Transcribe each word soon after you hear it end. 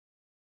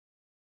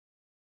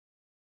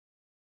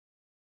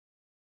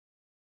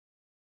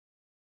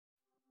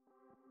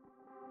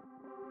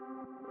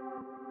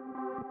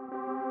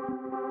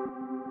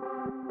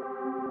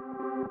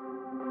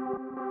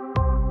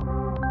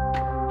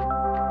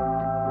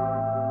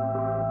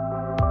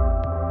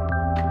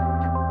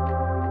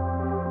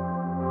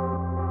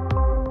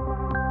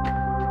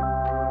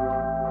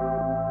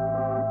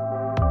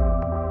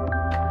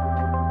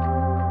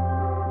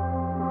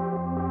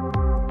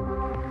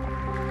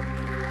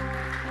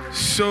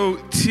So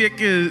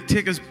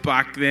take us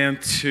back then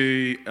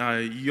to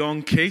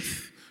young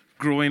Keith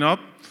growing up.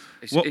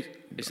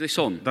 Is this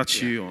on?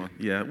 That's you on.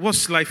 Yeah.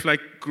 What's life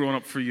like growing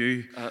up for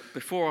you?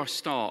 Before I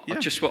start,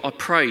 I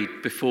prayed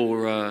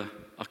before I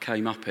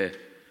came up here,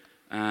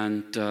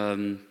 and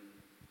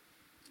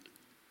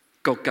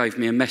God gave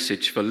me a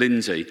message for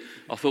Lindsay.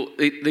 I thought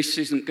this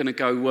isn't going to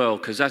go well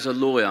because as a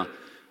lawyer,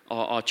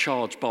 I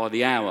charge by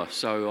the hour,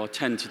 so I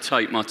tend to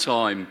take my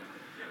time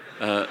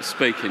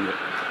speaking.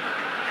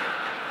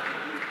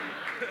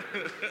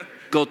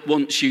 God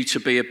wants you to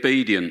be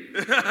obedient.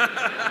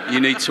 You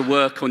need to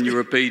work on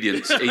your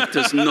obedience. He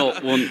does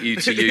not want you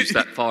to use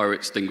that fire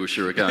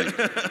extinguisher again.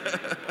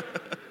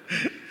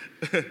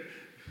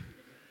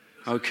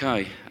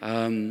 Okay.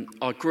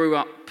 I grew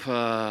up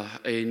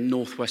in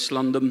northwest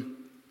London.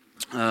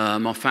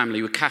 My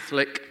family were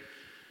Catholic,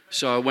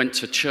 so I went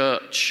to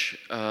church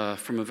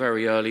from a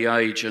very early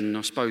age, and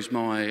I suppose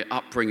my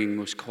upbringing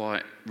was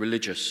quite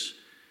religious.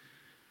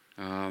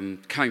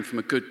 Came from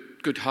a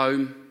good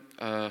home.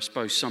 I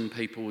suppose some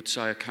people would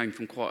say I came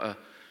from quite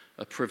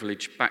a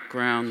privileged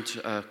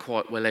background,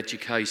 quite well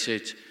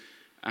educated,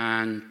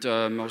 and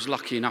I was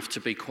lucky enough to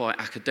be quite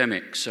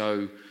academic,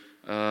 so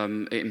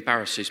it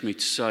embarrasses me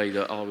to say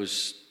that I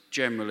was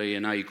generally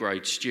an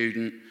A-grade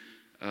student.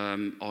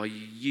 I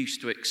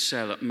used to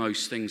excel at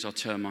most things I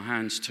turned my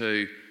hands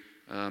to.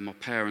 My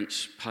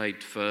parents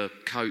paid for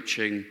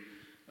coaching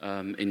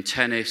in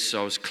tennis.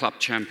 I was club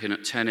champion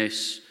at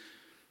tennis.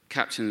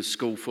 Captain of the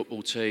school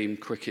football team,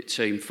 cricket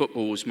team.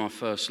 Football was my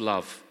first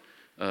love,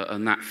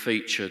 and that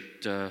featured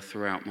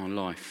throughout my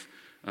life.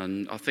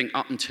 And I think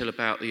up until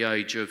about the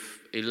age of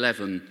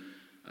 11,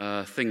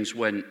 things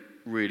went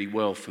really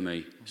well for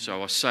me.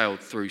 So I sailed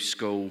through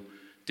school,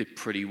 did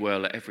pretty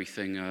well at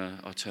everything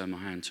I turned my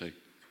hand to.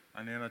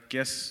 And then I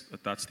guess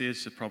at that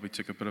stage it probably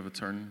took a bit of a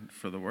turn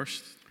for the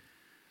worst.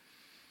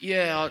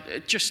 Yeah,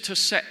 just to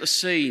set the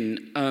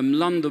scene,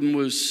 London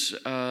was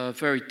a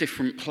very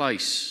different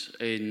place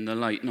in the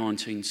late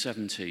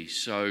 1970s.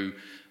 So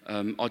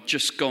I'd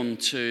just gone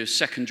to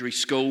secondary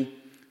school.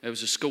 There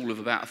was a school of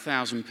about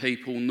 1,000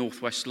 people,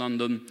 northwest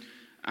London,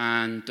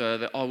 and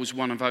I was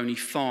one of only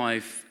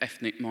 5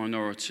 ethnic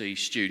minority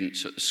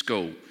students at the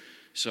school.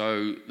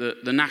 So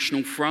the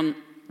National Front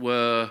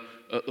were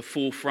at the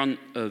forefront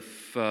of,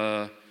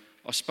 I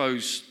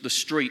suppose, the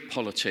street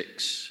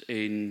politics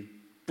in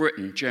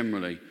Britain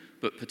generally,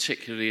 but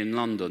particularly in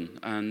London.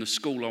 And the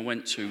school I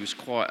went to was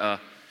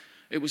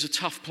it was a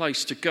tough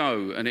place to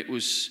go, and it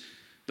was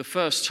the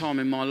first time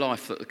in my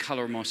life that the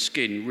colour of my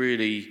skin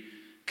really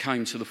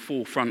came to the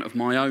forefront of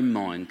my own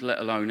mind, let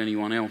alone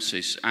anyone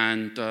else's.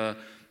 And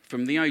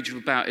from the age of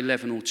about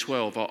 11 or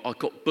 12, I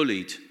got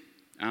bullied,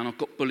 and I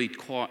got bullied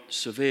quite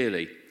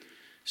severely.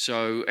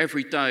 So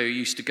every day I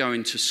used to go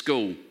into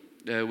school,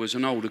 there was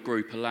an older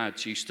group of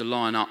lads who used to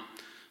line up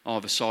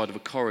either side of a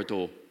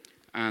corridor,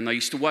 and they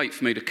used to wait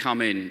for me to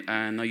come in,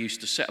 and they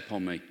used to set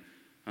upon me.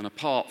 And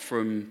apart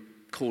from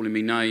calling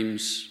me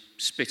names,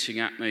 spitting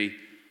at me,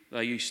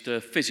 they used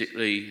to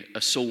physically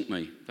assault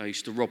me. They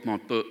used to rob my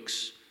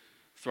books,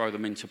 throw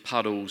them into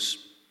puddles,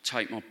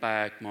 take my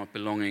bag, my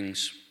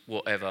belongings,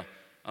 whatever.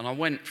 And I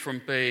went from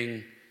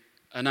being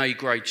an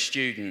A-grade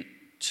student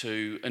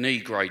to an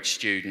E-grade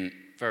student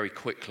very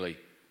quickly.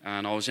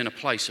 And I was in a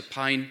place of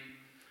pain,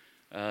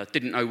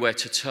 didn't know where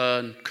to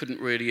turn, couldn't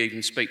really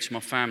even speak to my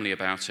family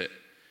about it.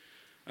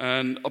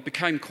 And I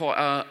became quite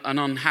an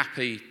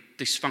unhappy,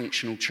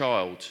 dysfunctional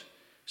child.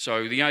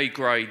 So the A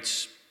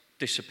grades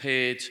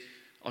disappeared.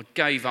 I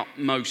gave up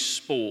most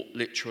sport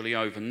literally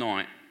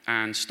overnight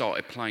and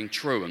started playing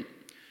truant.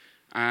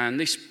 And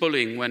this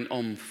bullying went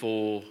on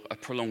for a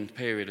prolonged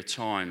period of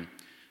time.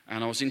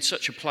 And I was in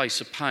such a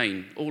place of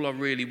pain. All I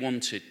really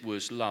wanted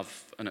was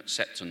love and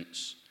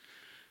acceptance.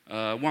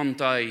 One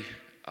day,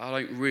 I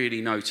don't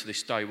really know to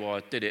this day why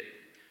I did it,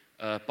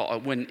 but I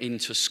went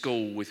into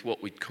school with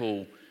what we'd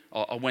call,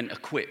 I went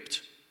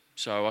equipped.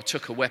 So I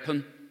took a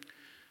weapon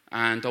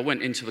and I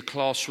went into the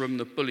classroom.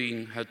 The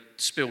bullying had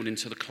spilled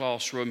into the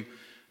classroom,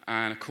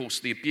 and of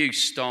course the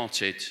abuse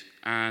started,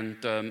 and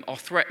I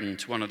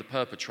threatened one of the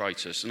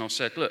perpetrators, and I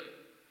said, look,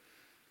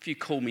 if you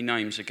call me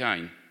names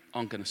again,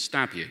 I'm going to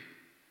stab you.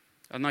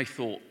 And they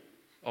thought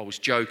I was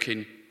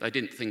joking. They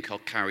didn't think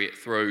I'd carry it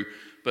through,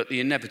 but the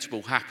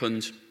inevitable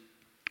happened.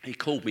 He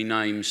called me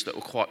names that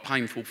were quite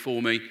painful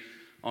for me.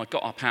 I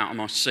got up out of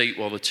my seat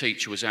while the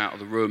teacher was out of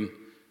the room,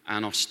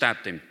 and I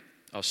stabbed him.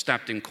 I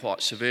stabbed him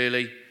quite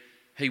severely.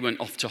 He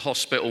went off to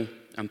hospital,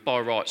 and by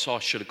rights I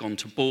should have gone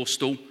to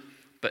Borstal,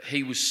 but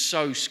he was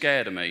so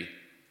scared of me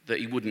that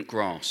he wouldn't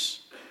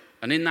grass.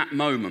 And in that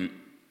moment,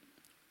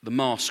 the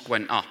mask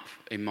went up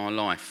in my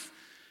life.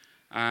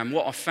 And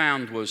what I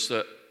found was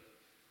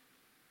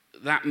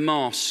that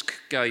mask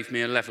gave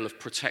me a level of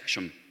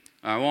protection.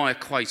 I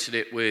equated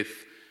it with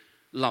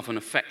love and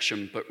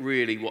affection, but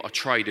really what I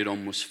traded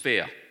on was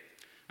fear.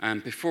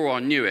 And before I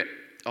knew it,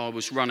 I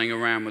was running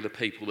around with the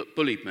people that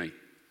bullied me.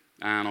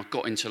 And I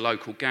got into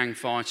local gang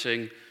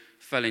fighting,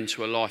 fell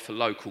into a life of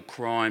local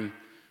crime.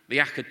 The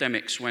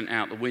academics went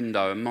out the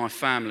window, and my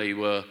family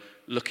were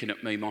looking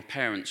at me, my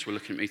parents were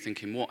looking at me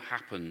thinking, what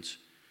happened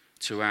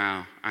to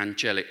our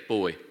angelic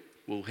boy?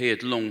 Well, he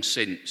had long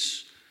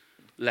since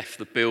left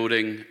the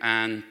building,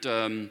 and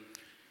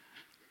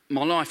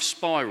my life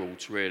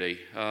spiralled, really.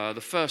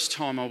 The first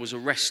time I was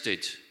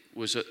arrested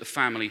was at the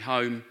family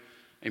home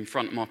in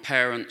front of my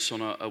parents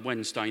on a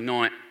Wednesday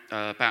night,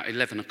 about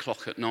 11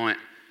 o'clock at night.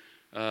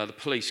 The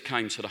police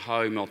came to the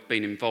home. I'd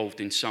been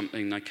involved in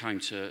something. They came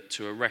to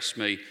arrest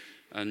me.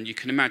 And you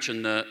can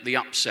imagine the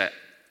upset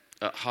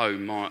at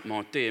home.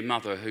 My dear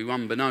mother, who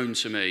unbeknown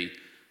to me,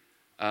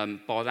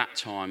 by that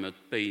time had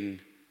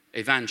been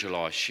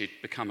evangelised. She'd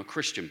become a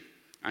Christian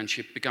and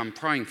she'd begun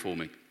praying for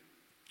me.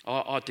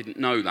 I didn't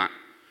know that.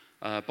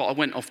 But I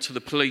went off to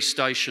the police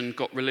station,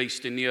 got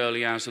released in the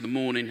early hours of the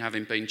morning,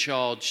 having been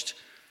charged.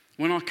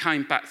 When I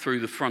came back through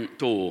the front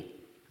door,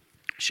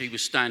 she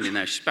was standing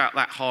there. She's about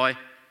that high.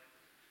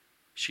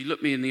 She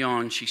looked me in the eye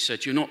and she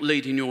said, "You're not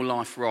leading your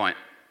life right.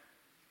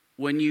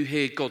 When you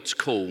hear God's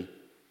call,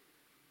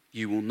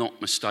 you will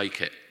not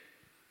mistake it."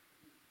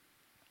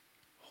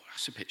 Oh,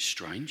 that's a bit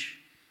strange.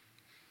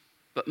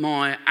 But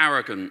my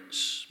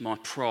arrogance, my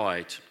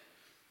pride,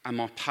 and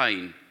my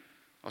pain,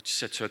 I just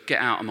said to her,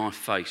 "Get out of my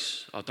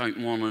face. I don't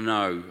want to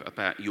know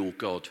about your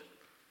God,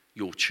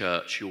 your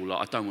church, your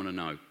life. I don't want to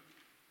know.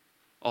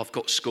 I've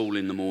got school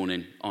in the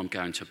morning. I'm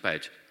going to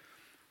bed."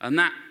 And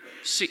that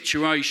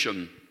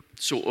situation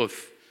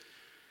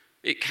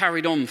it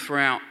carried on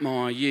throughout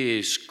my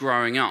years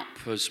growing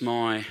up as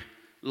my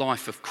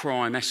life of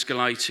crime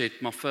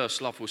escalated. My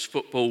first love was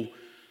football.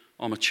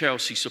 I'm a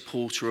Chelsea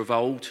supporter of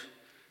old.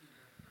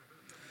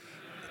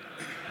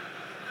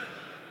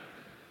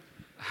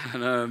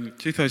 And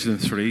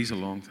 2003 is a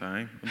long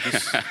time. I'm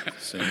just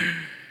saying.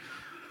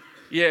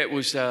 Yeah, it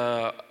was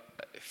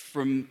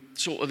from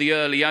sort of the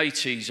early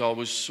 80s. I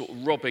was sort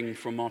of robbing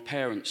from my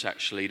parents,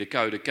 actually, to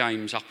go to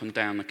games up and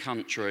down the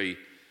country.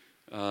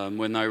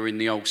 When they were in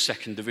the old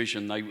second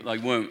division, they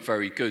weren't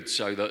very good.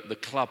 So the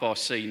club I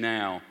see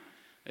now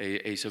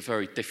is a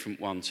very different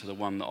one to the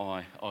one that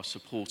I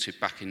supported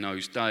back in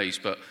those days.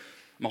 But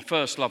my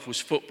first love was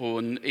football,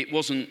 and it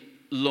wasn't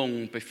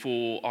long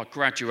before I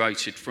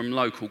graduated from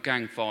local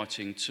gang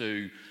fighting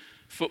to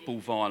football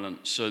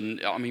violence.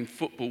 And I mean,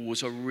 football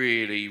was a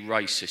really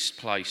racist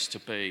place to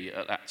be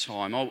at that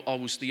time. I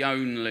was the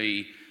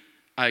only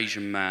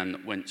Asian man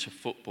that went to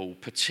football,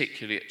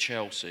 particularly at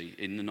Chelsea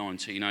in the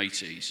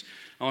 1980s.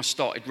 I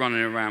started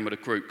running around with a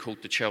group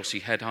called the Chelsea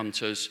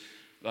Headhunters.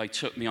 They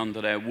took me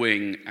under their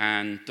wing,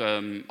 and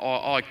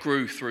I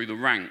grew through the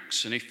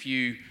ranks. And if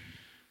you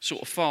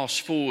sort of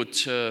fast forward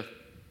to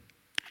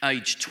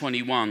age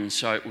 21,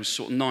 so it was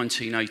sort of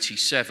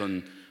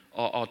 1987,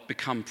 I'd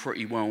become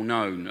pretty well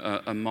known.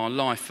 And my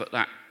life at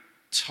that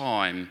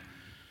time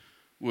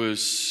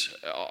was,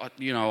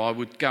 I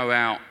would go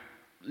out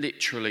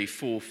literally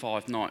 4 or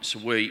 5 nights a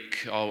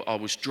week. I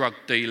was drug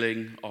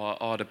dealing.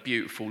 I had a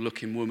beautiful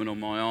looking woman on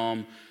my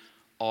arm.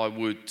 I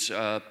would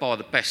buy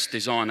the best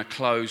designer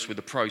clothes with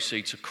the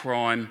proceeds of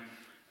crime.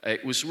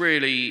 It was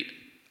really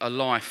a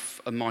life,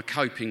 and my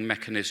coping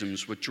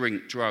mechanisms were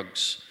drink,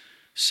 drugs,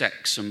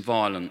 sex and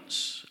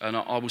violence. And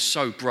I was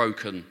so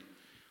broken.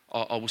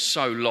 I was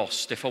so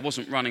lost. If I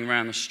wasn't running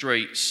around the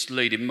streets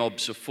leading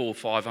mobs of 400 or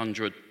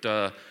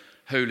 500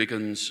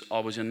 hooligans, I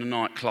was in the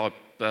nightclub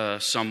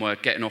somewhere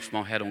getting off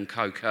my head on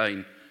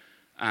cocaine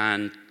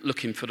and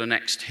looking for the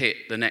next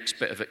hit, the next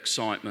bit of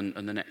excitement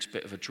and the next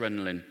bit of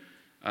adrenaline.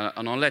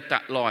 And I led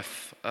that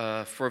life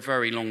for a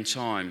very long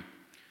time,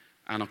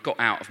 and I got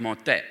out of my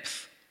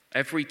depth.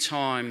 Every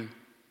time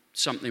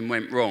something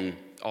went wrong,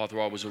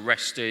 either I was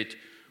arrested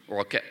or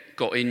I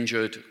got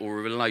injured or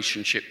a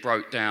relationship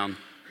broke down,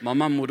 my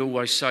mum would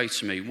always say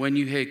to me, "When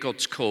you hear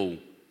God's call,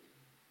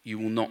 you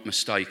will not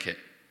mistake it."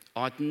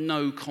 I had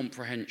no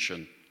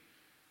comprehension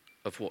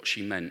of what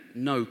she meant,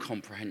 no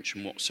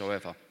comprehension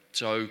whatsoever.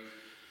 So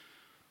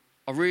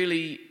I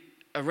really,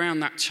 around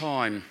that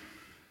time,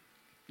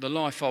 the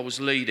life I was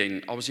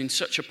leading, I was in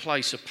such a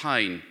place of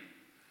pain.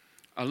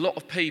 A lot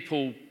of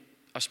people,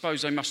 I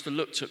suppose they must have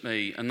looked at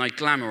me and they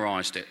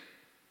glamorised it.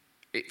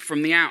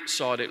 From the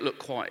outside, it looked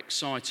quite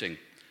exciting.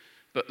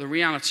 But the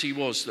reality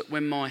was that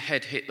when my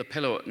head hit the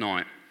pillow at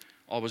night,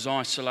 I was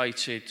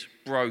isolated,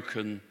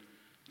 broken,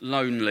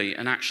 lonely,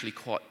 and actually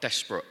quite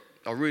desperate.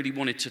 I really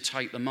wanted to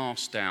take the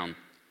mask down,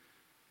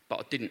 but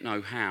I didn't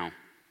know how.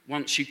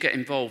 Once you get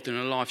involved in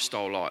a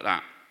lifestyle like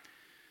that,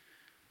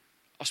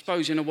 I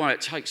suppose in a way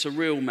it takes a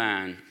real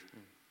man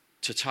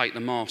to take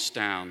the mask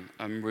down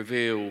and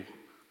reveal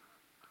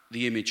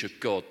the image of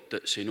God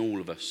that's in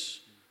all of us.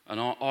 And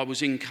I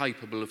was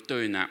incapable of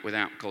doing that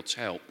without God's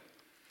help.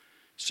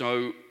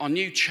 So I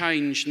knew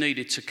change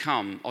needed to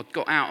come. I'd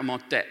got out of my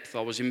depth.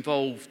 I was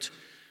involved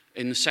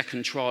in the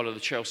second trial of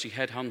the Chelsea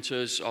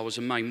Headhunters. I was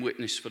a main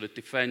witness for the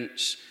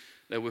defence.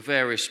 There were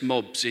various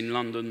mobs in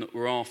London that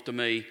were after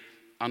me,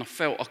 and I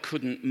felt I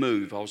couldn't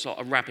move. I was like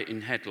a rabbit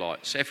in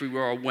headlights.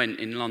 Everywhere I went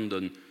in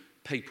London,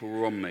 people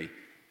were on me.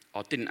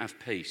 I didn't have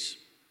peace.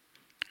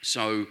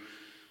 So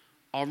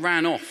I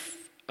ran off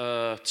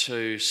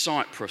to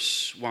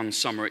Cyprus one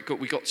summer.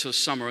 We got to the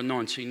summer of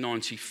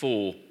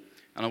 1994,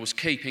 and I was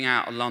keeping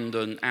out of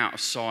London, out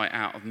of sight,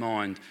 out of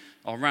mind.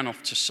 I ran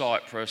off to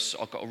Cyprus.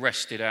 I got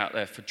arrested out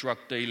there for drug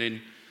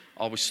dealing.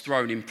 I was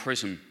thrown in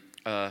prison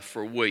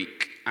for a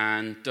week,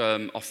 and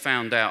I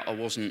found out I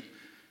wasn't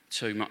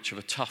too much of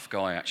a tough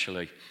guy,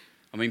 actually.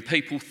 I mean,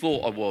 people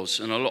thought I was,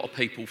 and a lot of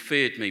people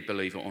feared me,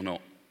 believe it or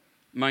not,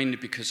 mainly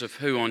because of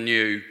who I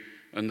knew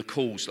and the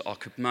calls that I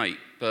could make.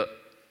 But,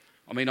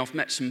 I mean, I've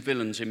met some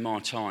villains in my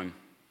time,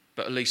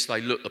 but at least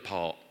they looked the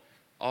part.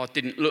 I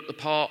didn't look the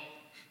part,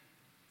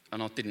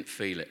 and I didn't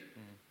feel it.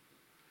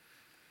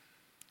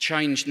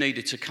 Change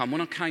needed to come.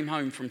 When I came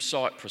home from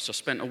Cyprus, I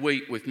spent a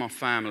week with my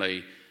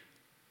family,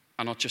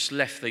 and I just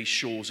left these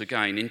shores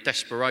again in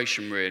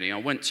desperation, really. I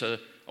went to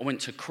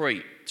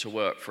Crete to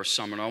work for a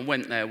summer, and I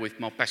went there with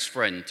my best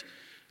friend,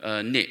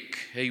 Nick.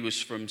 He was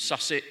from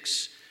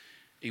Sussex.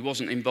 He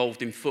wasn't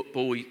involved in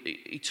football.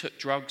 He took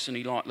drugs, and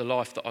he liked the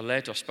life that I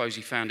led. I suppose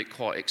he found it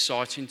quite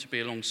exciting to be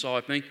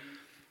alongside me.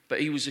 But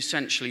he was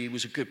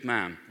a good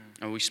man.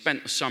 And we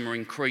spent the summer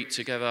in Crete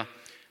together,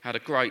 had a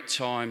great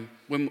time.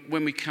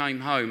 When we came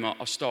home,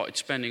 I started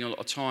spending a lot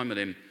of time with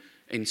him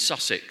in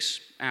Sussex,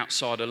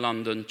 outside of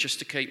London, just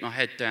to keep my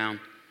head down,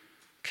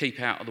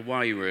 keep out of the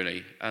way,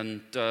 really.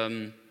 And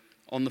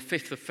on the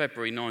 5th of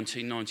February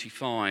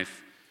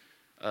 1995,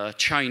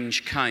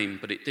 change came,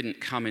 but it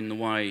didn't come in the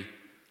way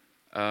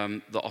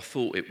that I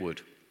thought it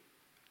would.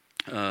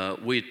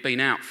 We'd been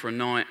out for a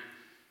night.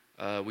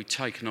 We'd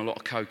taken a lot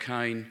of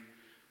cocaine,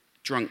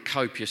 drunk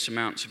copious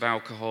amounts of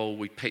alcohol.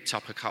 We picked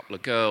up a couple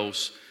of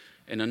girls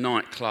in a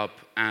nightclub,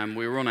 and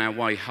we were on our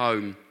way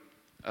home,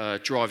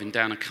 driving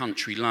down a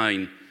country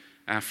lane.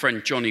 Our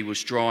friend Johnny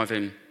was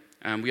driving,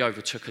 and we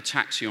overtook a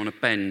taxi on a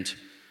bend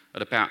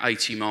at about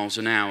 80 miles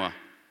an hour,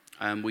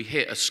 and we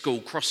hit a school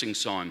crossing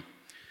sign,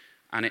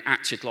 and it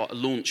acted like a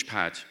launch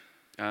pad,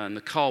 and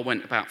the car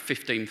went about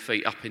 15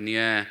 feet up in the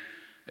air.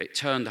 It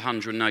turned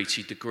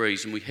 180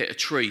 degrees, and we hit a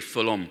tree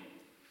full on,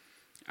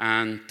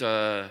 and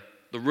the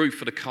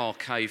roof of the car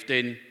caved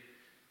in,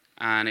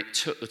 and it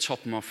took the top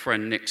of my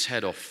friend Nick's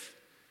head off.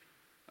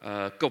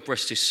 God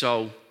rest his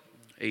soul,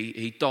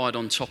 he died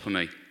on top of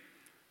me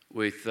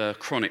with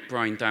chronic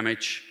brain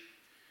damage.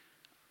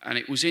 And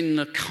it was in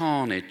the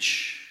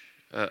carnage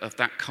of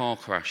that car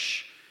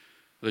crash,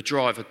 the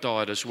driver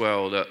died as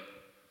well, that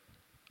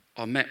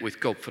I met with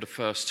God for the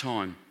first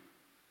time.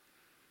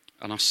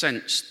 And I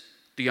sensed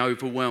the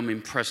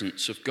overwhelming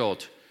presence of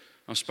God.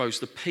 I suppose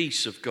the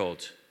peace of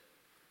God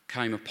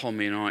came upon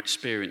me, and I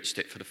experienced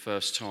it for the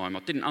first time. I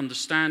didn't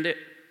understand it,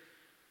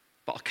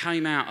 but I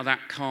came out of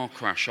that car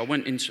crash. I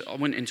went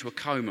into a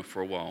coma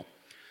for a while,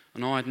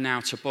 and I had an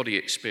out-of-body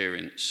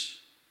experience.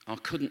 I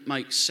couldn't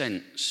make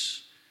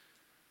sense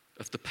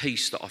of the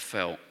peace that I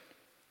felt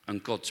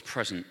and God's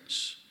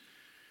presence.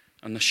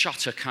 And the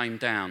shutter came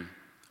down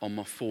on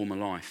my former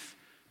life,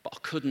 but I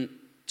couldn't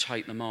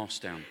take the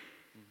mask down.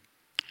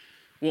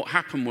 What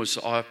happened was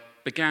I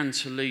began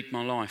to lead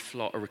my life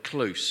like a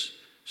recluse.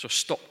 So I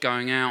stopped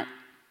going out,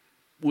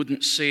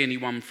 wouldn't see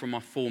anyone from my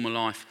former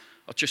life.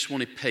 I just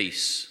wanted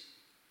peace,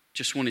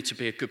 just wanted to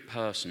be a good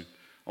person.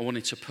 I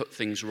wanted to put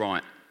things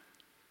right.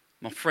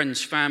 My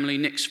friend's family,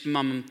 Nick's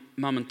mum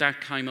and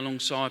dad came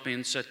alongside me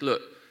and said,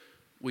 look,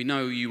 we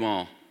know who you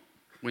are.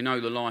 We know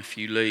the life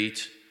you lead,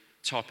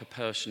 type of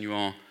person you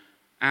are.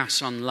 Our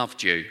son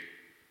loved you.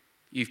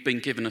 You've been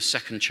given a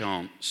second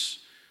chance.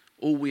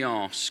 All we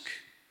ask,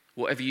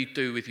 whatever you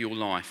do with your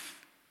life,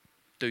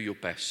 do your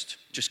best.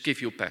 Just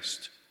give your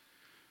best.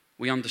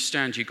 We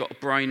understand you've got a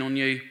brain on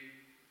you.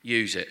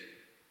 Use it.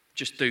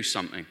 Just do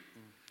something.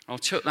 I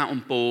took that on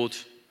board,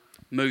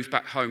 moved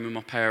back home with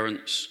my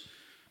parents,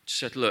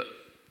 said, look,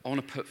 I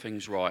want to put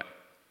things right.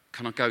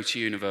 Can I go to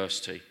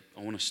university?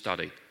 I want to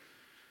study.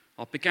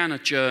 I began a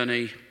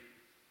journey,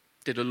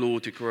 did a law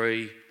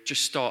degree,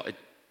 just started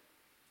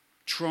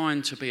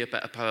trying to be a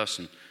better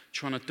person,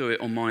 trying to do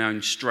it on my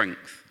own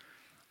strength.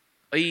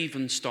 I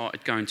even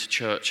started going to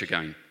church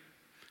again,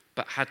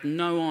 but had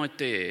no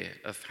idea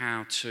of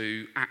how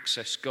to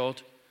access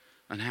God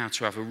and how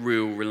to have a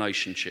real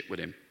relationship with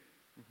him.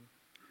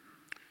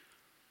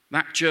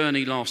 That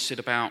journey lasted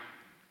about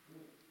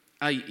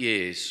 8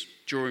 years,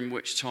 during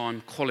which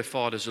time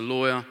qualified as a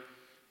lawyer,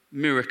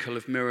 miracle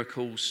of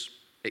miracles.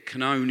 It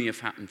can only have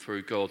happened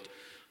through God.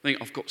 I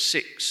think I've got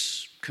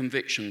 6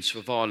 convictions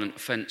for violent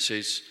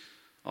offences.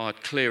 I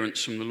had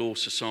clearance from the Law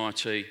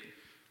Society.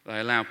 They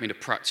allowed me to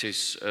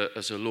practice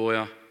as a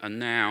lawyer, and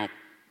now,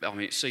 I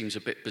mean, it seems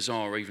a bit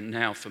bizarre even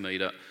now for me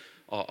that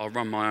I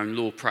run my own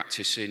law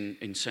practice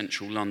in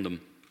central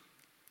London.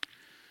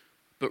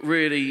 But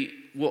really,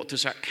 what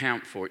does that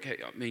count for?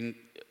 I mean,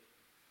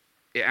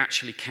 it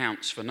actually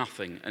counts for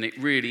nothing, and it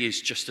really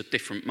is just a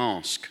different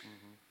mask.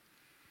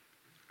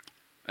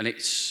 And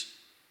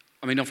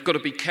I've got to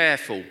be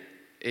careful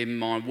in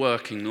my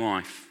working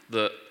life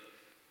that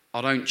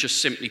I don't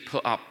just simply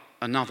put up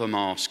another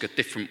mask, a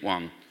different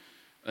one,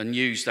 and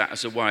use that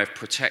as a way of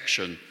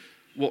protection.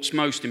 What's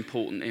most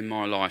important in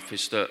my life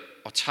is that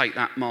I take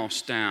that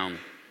mask down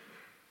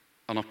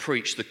and I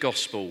preach the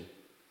gospel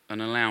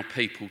and allow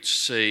people to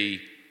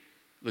see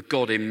the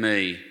God in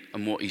me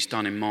and what he's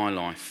done in my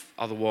life.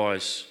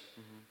 Otherwise,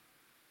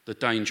 the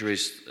danger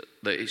is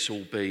that it's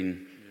all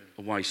been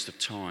a waste of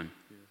time.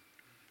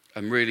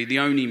 And really, the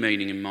only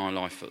meaning in my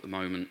life at the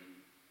moment,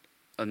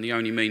 and the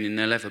only meaning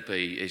there'll ever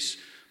be, is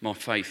my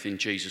faith in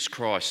Jesus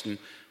Christ. And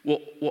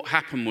what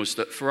happened was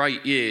that for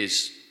 8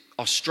 years,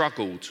 I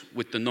struggled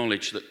with the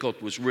knowledge that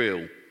God was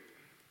real,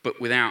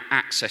 but without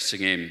accessing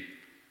him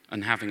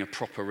and having a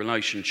proper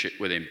relationship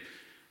with him.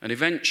 And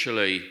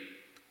eventually,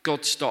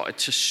 God started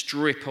to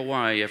strip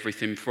away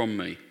everything from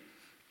me.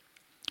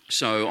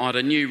 So I had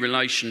a new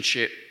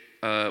relationship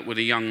with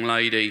a young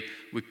lady.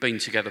 We'd been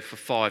together for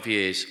 5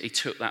 years. He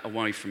took that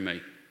away from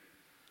me.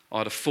 I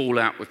had a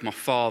fallout with my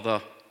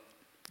father.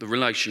 The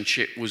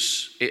relationship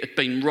it had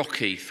been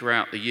rocky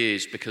throughout the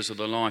years because of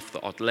the life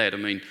that I'd led. I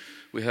mean,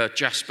 we heard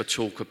Jasper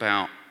talk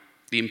about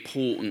the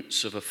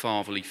importance of a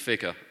fatherly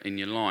figure in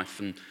your life,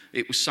 and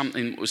it was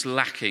something that was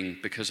lacking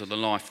because of the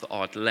life that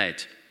I'd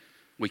led.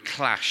 We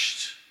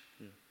clashed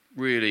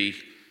really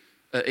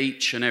at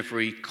each and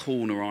every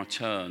corner I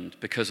turned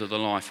because of the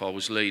life I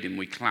was leading.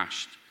 We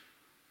clashed.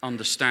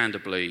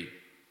 Understandably,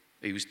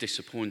 he was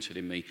disappointed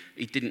in me.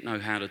 He didn't know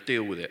how to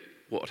deal with it,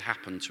 what had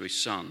happened to his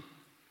son.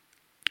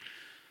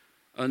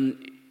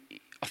 And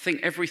I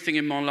think everything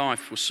in my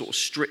life was sort of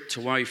stripped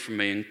away from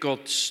me, and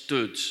God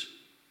stood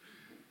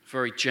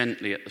very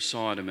gently at the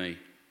side of me.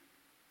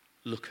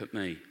 Look at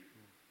me.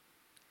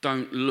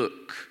 Don't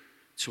look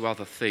to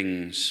other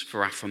things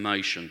for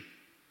affirmation,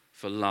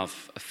 for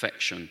love,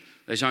 affection.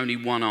 There's only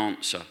one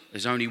answer.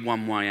 There's only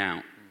one way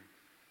out.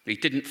 He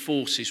didn't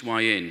force his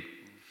way in.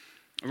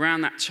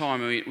 Around that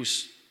time, it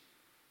was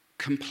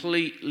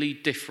completely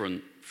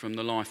different from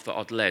the life that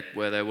I'd led,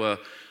 where there were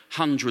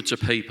hundreds of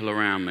people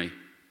around me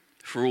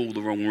for all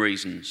the wrong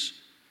reasons.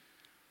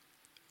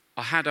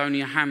 I had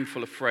only a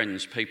handful of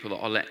friends, people that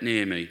I let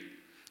near me.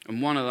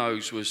 And one of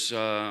those was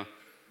a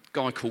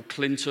guy called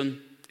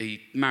Clinton.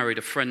 He married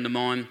a friend of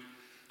mine.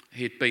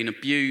 He had been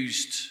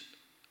abused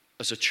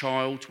as a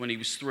child when he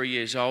was 3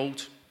 years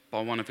old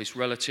by one of his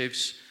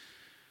relatives.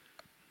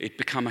 He'd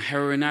become a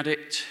heroin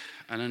addict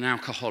and an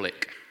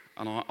alcoholic.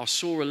 And I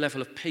saw a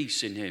level of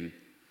peace in him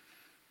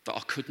that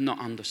I could not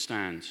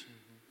understand.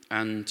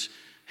 And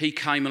he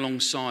came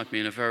alongside me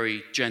in a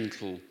very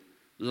gentle,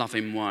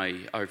 loving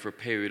way over a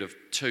period of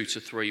 2 to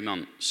 3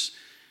 months.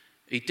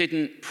 He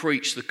didn't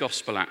preach the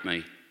gospel at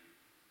me.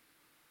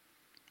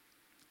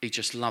 He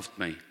just loved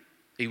me.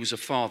 He was a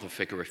father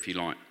figure, if you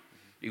like.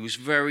 He was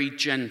very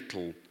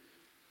gentle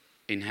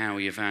in how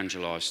he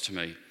evangelised to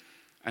me.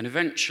 And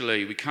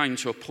eventually we came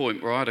to a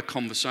point where I had a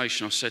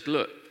conversation. I said,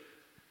 look,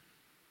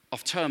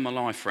 I've turned my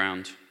life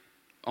around.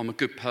 I'm a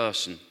good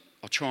person.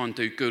 I try and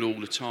do good all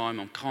the time.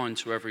 I'm kind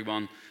to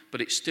everyone, but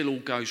it still all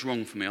goes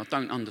wrong for me. I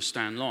don't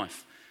understand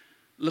life.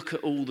 Look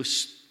at all the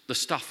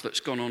stuff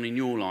that's gone on in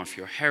your life.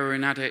 You're a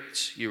heroin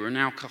addict, you're an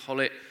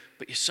alcoholic,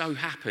 but you're so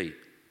happy.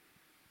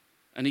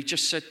 And he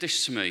just said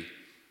this to me: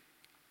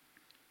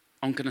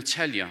 I'm going to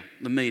tell you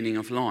the meaning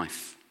of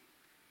life,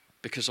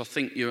 because I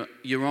think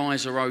your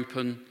eyes are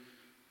open,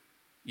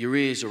 your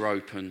ears are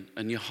open,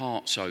 and your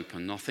heart's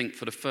open. I think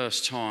for the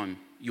first time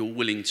you're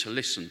willing to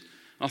listen.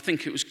 I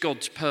think it was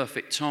God's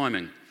perfect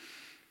timing.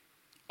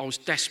 I was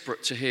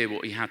desperate to hear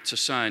what he had to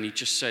say, and he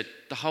just said,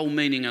 the whole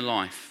meaning of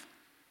life,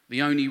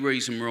 the only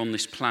reason we're on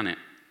this planet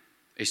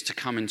is to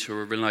come into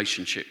a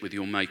relationship with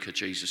your Maker,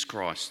 Jesus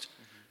Christ.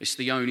 It's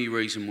the only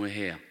reason we're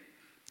here.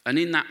 And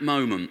in that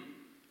moment,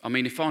 I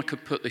mean, if I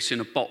could put this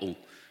in a bottle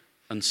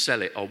and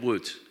sell it, I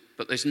would.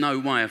 But there's no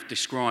way of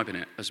describing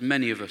it, as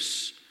many of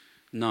us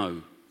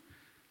know.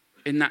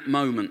 In that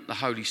moment, the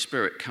Holy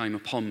Spirit came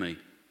upon me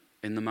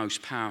in the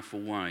most powerful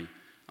way,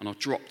 and I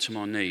dropped to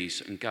my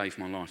knees and gave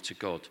my life to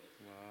God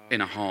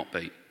in a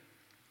heartbeat.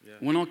 Yeah.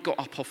 When I got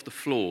up off the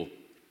floor,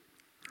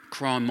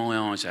 crying my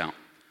eyes out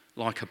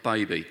like a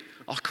baby,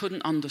 I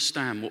couldn't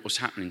understand what was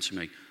happening to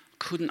me. I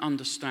couldn't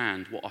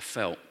understand what I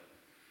felt.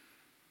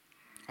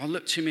 I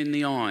looked him in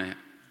the eye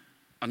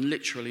and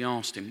literally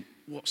asked him,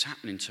 what's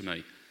happening to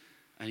me?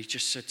 And he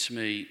just said to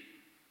me,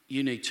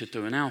 you need to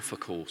do an Alpha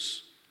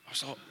course. I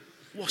was like,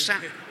 what's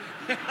that?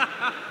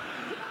 I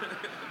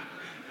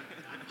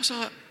was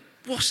like,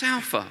 what's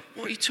Alpha?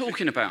 What are you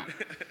talking about?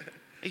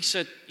 He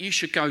said, you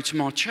should go to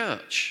my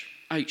church,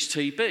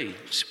 HTB. I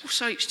said, what's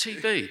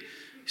HTB? He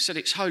said,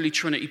 it's Holy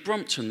Trinity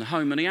Brompton, the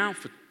home of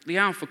the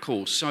Alpha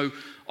course. So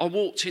I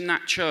walked in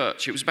that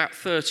church. It was about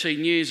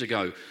 13 years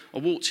ago. I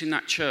walked in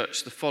that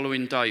church the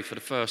following day for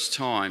the first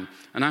time.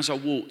 And as I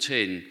walked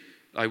in,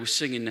 they were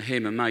singing the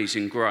hymn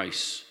Amazing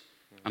Grace.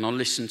 And I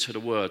listened to the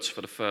words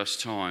for the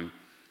first time.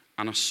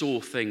 And I saw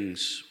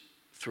things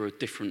through a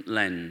different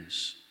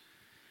lens.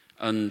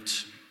 And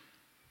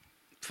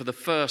for the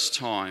first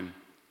time,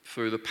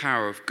 through the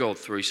power of God,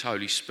 through his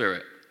Holy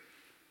Spirit,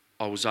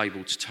 I was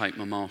able to take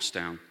my mask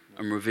down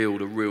and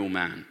reveal a real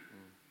man,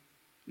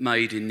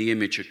 made in the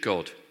image of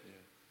God.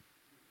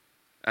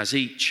 As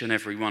each and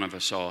every one of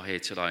us are here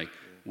today,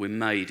 we're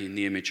made in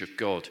the image of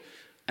God.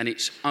 And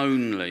it's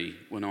only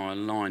when I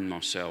align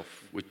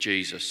myself with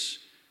Jesus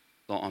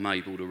that I'm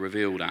able to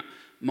reveal that.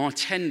 My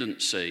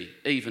tendency,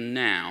 even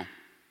now,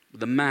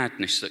 the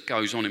madness that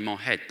goes on in my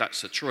head,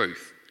 that's the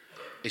truth,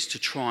 is to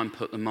try and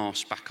put the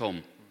mask back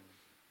on.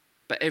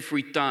 But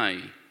every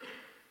day,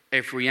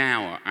 every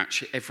hour,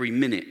 actually every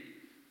minute,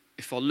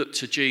 if I look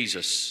to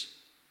Jesus,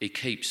 he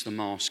keeps the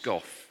mask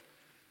off.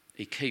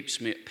 He keeps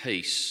me at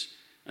peace.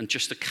 And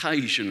just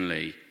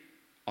occasionally,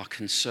 I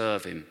can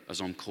serve him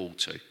as I'm called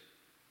to.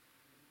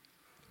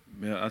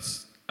 Yeah,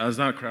 that's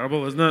not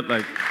incredible, isn't it?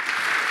 Like,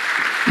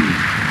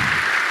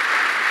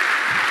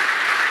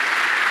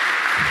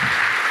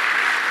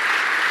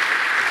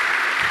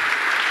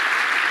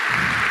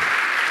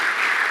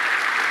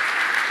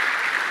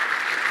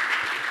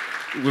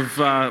 we've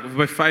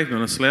about 5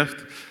 minutes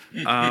left.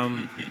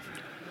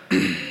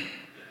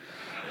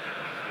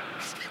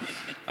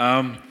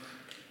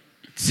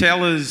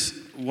 Tell us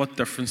what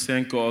difference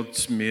then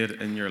God's made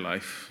in your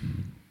life,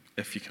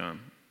 if you can.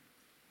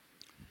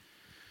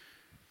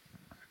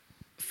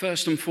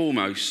 First and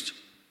foremost,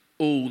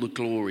 all the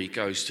glory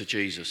goes to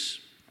Jesus.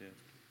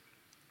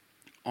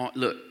 Yeah.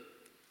 Look,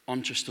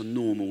 I'm just a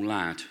normal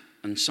lad,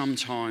 and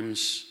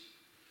sometimes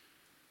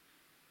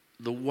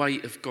the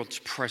weight of God's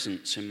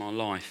presence in my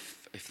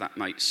life, if that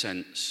makes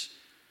sense,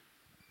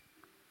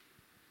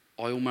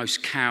 I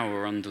almost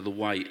cower under the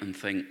weight and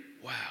think,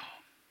 wow,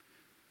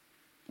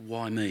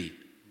 why me?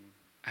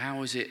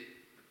 How is it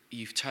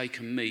you've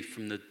taken me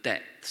from the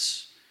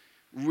depths,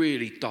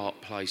 really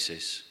dark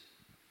places,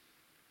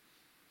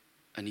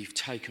 and you've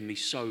taken me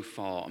so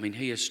far? I mean,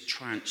 he has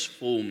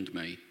transformed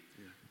me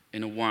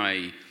in a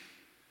way.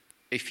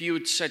 If you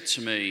had said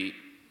to me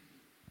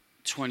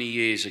 20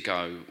 years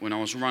ago, when I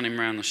was running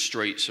around the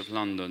streets of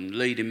London,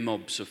 leading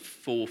mobs of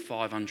 400 or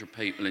 500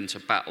 people into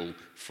battle,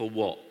 for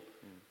what?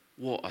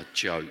 What a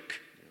joke.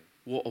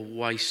 What a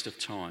waste of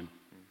time.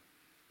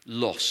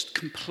 Lost,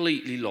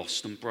 completely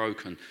lost and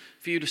broken.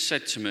 If you'd have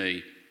said to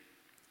me,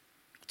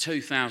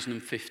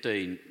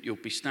 2015, you'll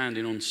be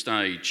standing on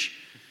stage,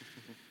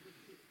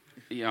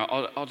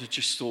 I'd have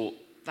just thought,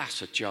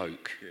 that's a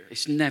joke. Yeah.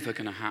 It's never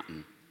going to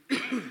happen.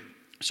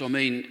 So, I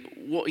mean,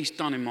 what he's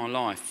done in my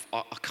life,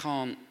 I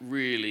couldn't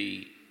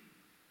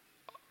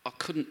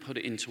put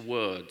it into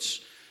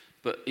words.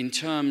 But in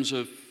terms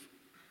of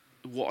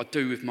what I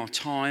do with my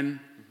time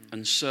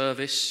and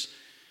service,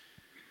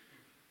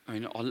 I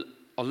mean,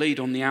 I lead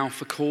on the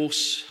Alpha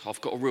course.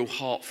 I've got a real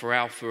heart for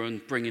Alpha and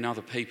bringing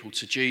other people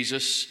to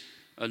Jesus.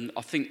 And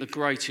I think the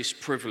greatest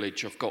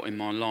privilege I've got in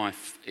my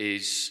life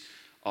is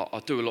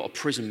I do a lot of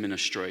prison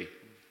ministry.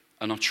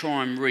 And I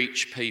try and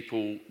reach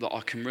people that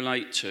I can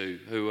relate to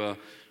who are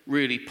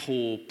really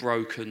poor,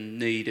 broken,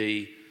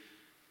 needy,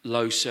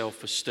 low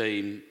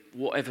self-esteem.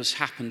 Whatever's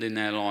happened in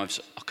their lives,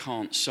 I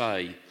can't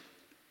say.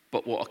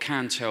 But what I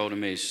can tell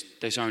them is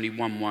there's only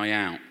one way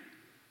out.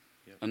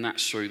 Yep. And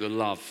that's through the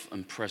love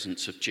and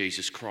presence of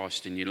Jesus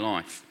Christ in your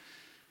life.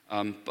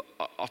 But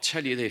I'll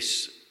tell you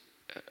this,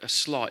 a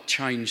slight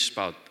change,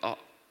 Spud.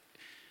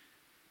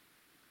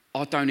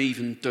 I don't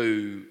even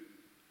do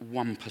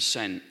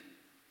 1%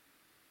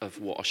 of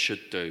what I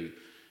should do.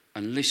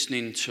 And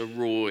listening to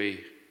Roy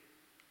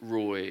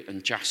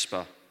and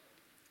Jasper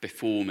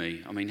before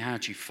me, I mean, how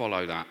do you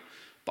follow that?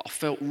 But I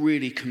felt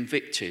really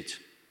convicted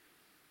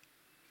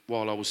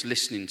while I was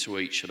listening to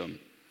each of them.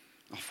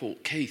 I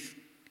thought, Keith,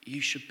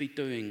 you should be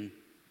doing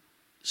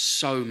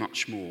so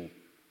much more.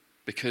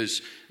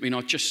 Because, I mean,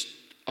 I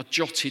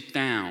jotted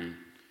down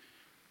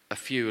a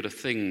few of the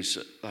things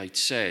that they'd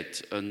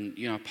said. And,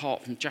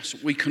 apart from Jasper,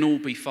 we can all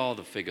be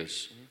father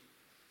figures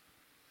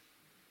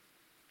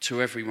to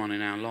everyone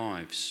in our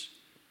lives.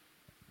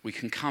 We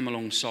can come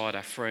alongside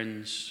our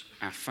friends,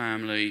 our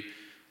family.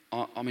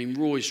 I mean,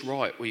 Roy's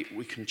right. We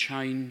can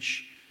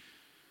change.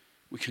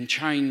 We can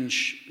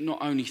change not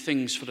only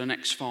things for the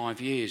next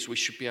 5 years. We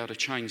should be able to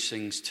change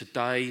things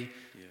today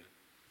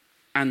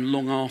and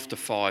long after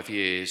 5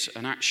 years.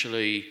 And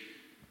actually,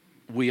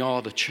 we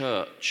are the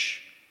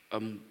church,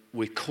 and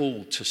we're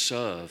called to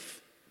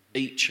serve,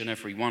 each and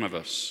every one of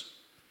us.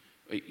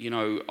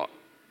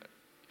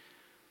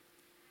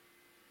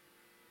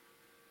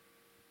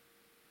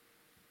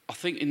 I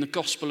think in the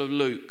Gospel of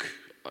Luke,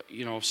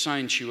 I was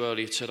saying to you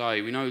earlier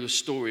today, we know the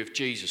story of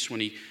Jesus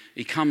when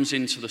he comes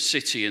into the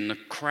city and the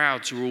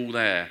crowds are all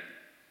there.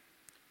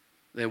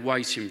 They're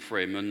waiting for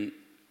him. And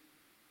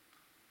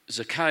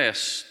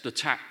Zacchaeus, the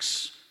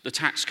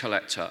tax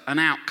collector, an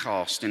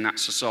outcast in that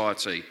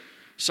society,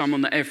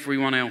 someone that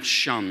everyone else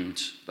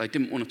shunned. They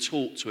didn't want to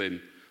talk to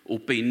him or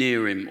be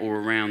near him or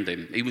around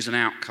him. He was an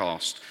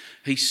outcast.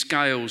 He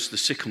scales the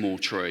sycamore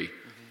tree.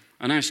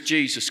 And as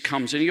Jesus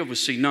comes in, he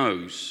obviously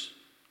knows.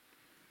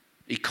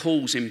 He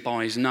calls him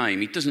by his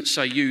name. He doesn't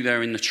say, you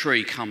there in the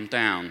tree, come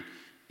down.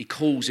 He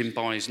calls him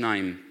by his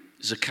name,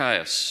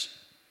 Zacchaeus,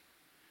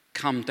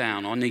 come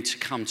down. I need to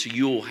come to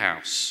your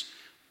house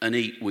and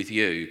eat with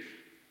you.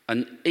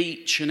 And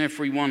each and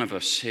every one of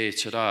us here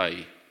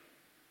today,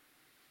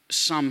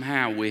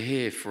 somehow we're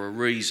here for a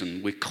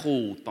reason. We're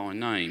called by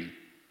name.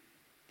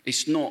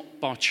 It's not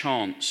by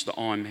chance that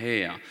I'm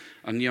here.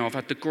 And, I've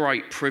had the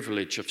great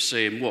privilege of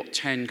seeing,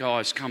 10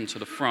 guys come to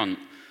the front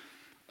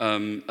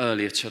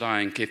earlier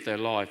today and give their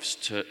lives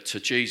to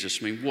Jesus.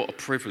 I mean, what a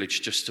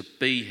privilege just to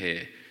be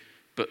here.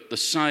 But the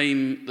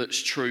same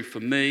that's true for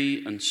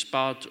me and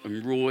Spud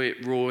and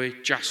Roy,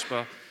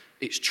 Jasper,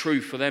 it's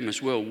true for them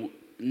as well.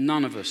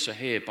 None of us are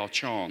here by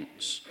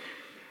chance.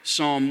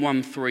 Psalm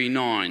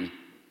 139,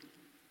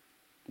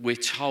 we're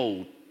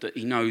told that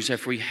he knows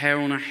every hair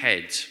on our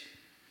head,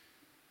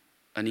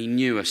 and he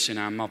knew us in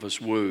our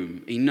mother's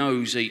womb. He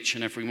knows each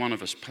and every one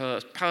of us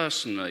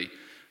personally.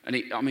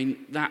 And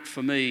that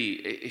for me,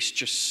 it's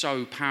just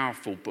so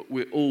powerful. But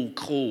we're all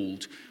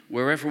called,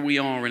 wherever we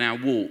are in our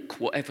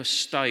walk, whatever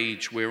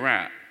stage we're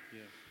at,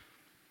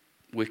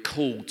 we're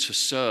called to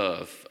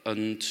serve.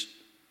 And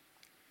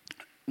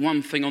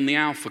one thing on the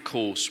Alpha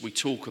course we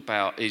talk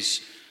about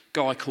is a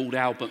guy called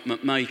Albert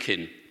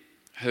McMakin,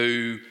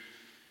 who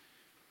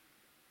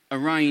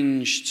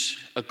arranged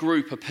a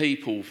group of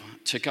people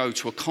to go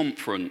to a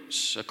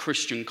conference, a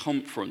Christian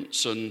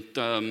conference, and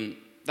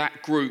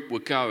that group were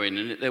going,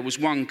 and there was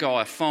one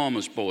guy, a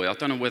farmer's boy. I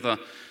don't know whether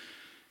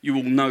you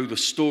all know the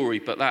story,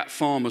 but that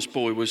farmer's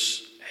boy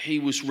was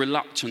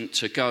reluctant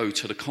to go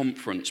to the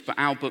conference. But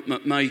Albert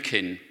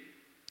McMakin,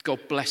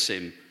 God bless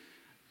him,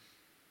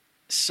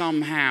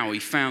 somehow he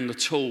found the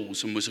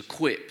tools and was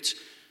equipped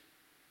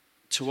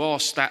to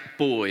ask that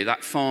boy,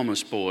 that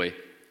farmer's boy,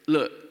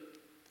 look,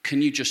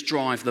 can you just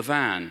drive the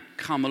van?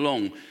 Come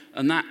along.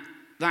 And that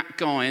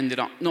guy ended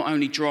up not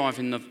only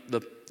driving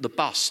the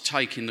bus,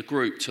 taking the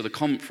group to the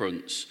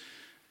conference,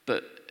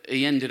 but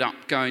he ended up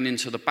going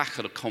into the back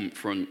of the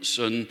conference.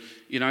 And,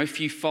 if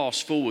you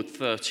fast forward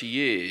 30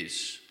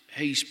 years,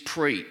 he's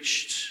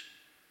preached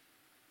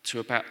to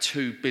about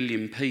 2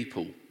 billion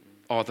people,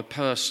 either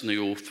personally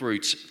or through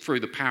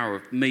the power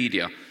of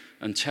media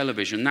and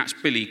television. That's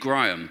Billy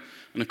Graham.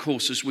 And of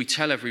course, as we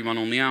tell everyone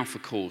on the Alpha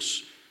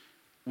course,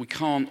 we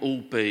can't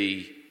all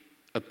be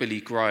a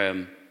Billy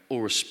Graham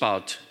or a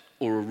Spud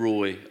or a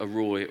Roy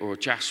or a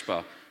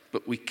Jasper,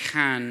 but we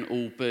can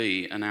all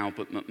be an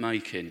Albert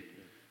McMakin.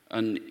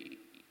 And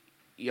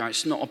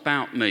it's not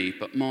about me,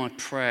 but my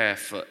prayer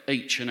for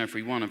each and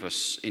every one of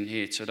us in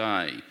here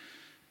today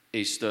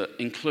is that,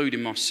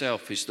 including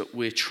myself, is that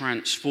we're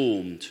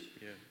transformed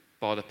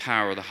by the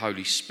power of the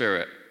Holy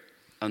Spirit,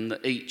 and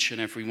that each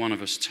and every one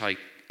of us take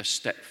a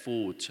step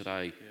forward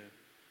today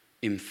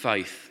in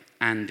faith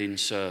and in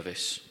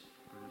service.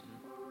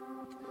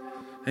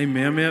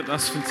 Amen, mate.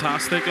 That's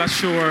fantastic. Let's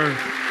show our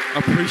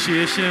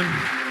appreciation.